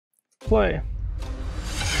Play.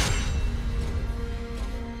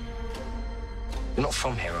 You're not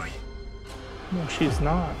from here, are you? No, she's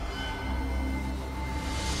not.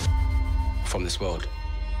 From this world?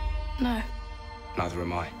 No. Neither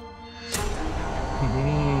am I.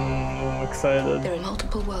 I'm excited. There are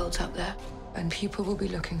multiple worlds out there, and people will be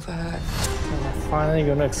looking for her. And we're finally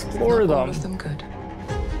gonna explore Not all them. of them good.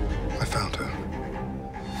 I found her.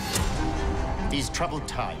 These troubled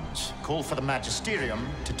times call for the Magisterium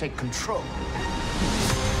to take control.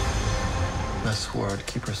 Best word,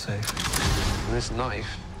 keep her safe. This knife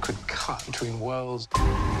could cut between worlds.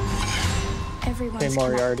 Everyone's Hey,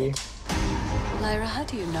 Moriarty. connected. Lyra, how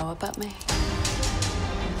do you know about me?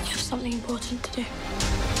 You have something important to do.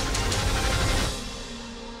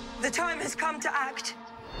 The time has come to act.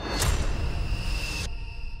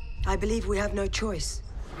 I believe we have no choice.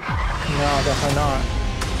 No, definitely not.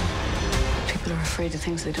 People are afraid of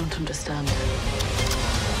things they don't understand.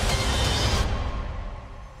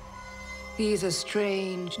 These are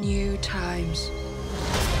strange, new times.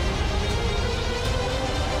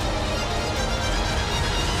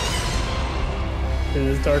 It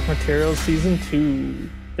is Dark Materials Season 2.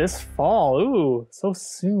 This fall. Ooh, so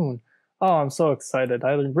soon. Oh, I'm so excited.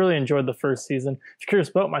 I really enjoyed the first season. If you're curious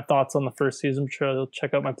about my thoughts on the first season, be sure to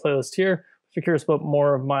check out my playlist here. If you're curious about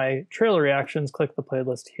more of my trailer reactions, click the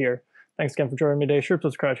playlist here. Thanks again for joining me today. Sure,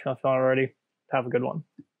 subscribe if you haven't already. Have a good one.